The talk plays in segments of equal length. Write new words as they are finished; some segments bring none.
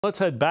Let's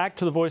head back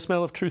to the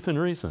voicemail of Truth and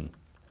Reason.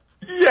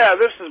 Yeah,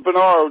 this is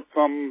Bernard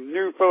from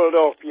New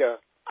Philadelphia.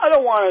 I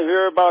don't want to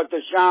hear about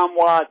Deshaun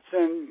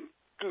Watson,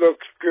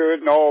 looks good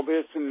and all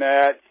this and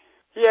that.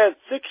 He had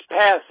 6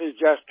 passes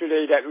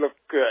yesterday that looked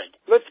good.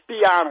 Let's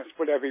be honest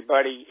with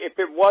everybody. If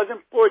it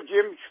wasn't for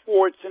Jim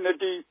Schwartz in the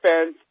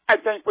defense, I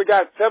think we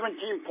got 17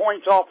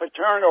 points off of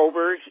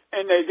turnovers,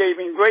 and they gave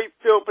him great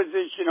field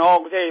position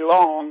all day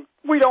long.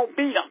 We don't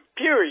beat them,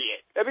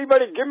 period.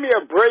 Everybody give me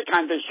a break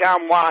on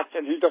Deshaun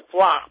Watson. He's a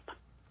flop.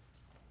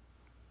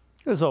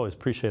 As always,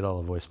 appreciate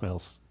all the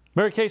voicemails.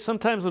 Mary Kay,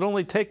 sometimes it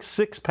only takes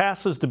 6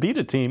 passes to beat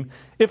a team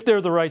if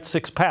they're the right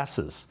 6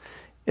 passes.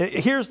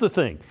 Here's the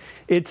thing.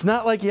 It's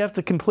not like you have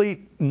to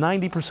complete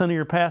 90% of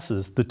your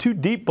passes. The 2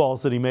 deep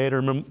balls that he made,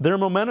 they're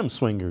momentum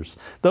swingers.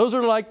 Those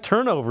are like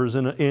turnovers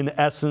in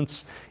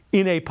essence,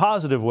 in a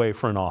positive way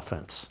for an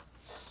offense.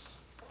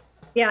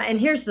 Yeah, and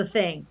here's the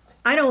thing.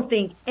 I don't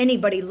think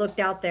anybody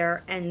looked out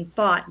there and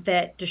thought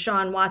that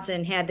Deshaun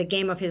Watson had the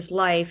game of his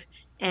life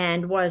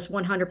and was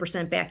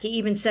 100% back. He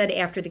even said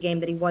after the game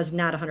that he was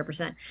not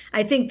 100%.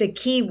 I think the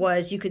key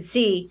was you could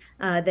see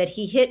that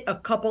he hit a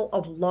couple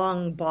of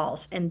long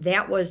balls, and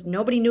that was,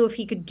 nobody knew if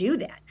he could do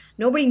that.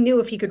 Nobody knew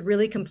if he could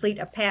really complete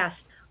a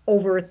pass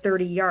over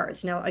 30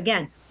 yards. Now,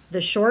 again,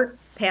 the short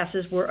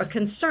passes were a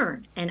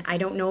concern, and I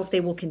don't know if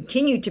they will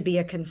continue to be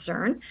a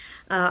concern.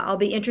 I'll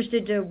be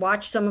interested to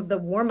watch some of the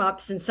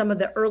warm-ups and some of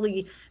the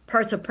early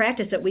parts of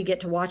practice that we get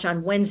to watch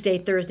on Wednesday,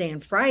 Thursday,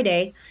 and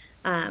Friday,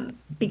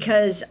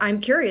 because I'm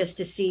curious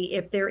to see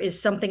if there is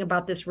something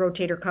about this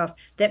rotator cuff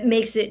that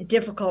makes it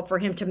difficult for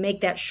him to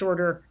make that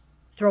shorter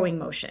throwing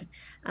motion.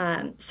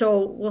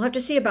 So we'll have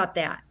to see about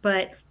that.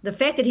 But the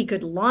fact that he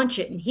could launch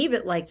it and heave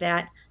it like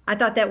that, I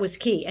thought that was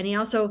key. And he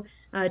also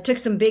took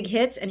some big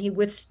hits, and he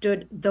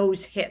withstood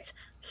those hits.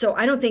 So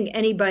I don't think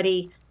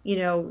anybody,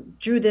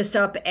 drew this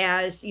up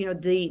as,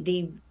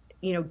 the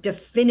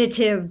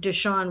definitive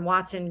Deshaun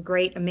Watson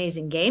great,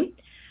 amazing game.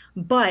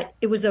 But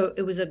it was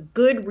a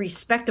good,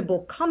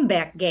 respectable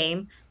comeback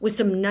game with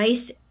some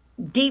nice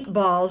deep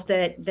balls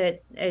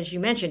that, as you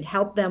mentioned,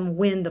 helped them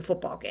win the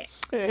football game.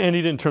 And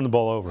he didn't turn the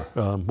ball over,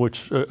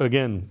 which,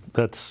 again,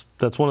 that's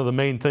one of the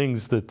main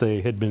things that they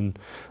had been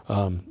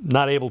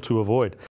not able to avoid.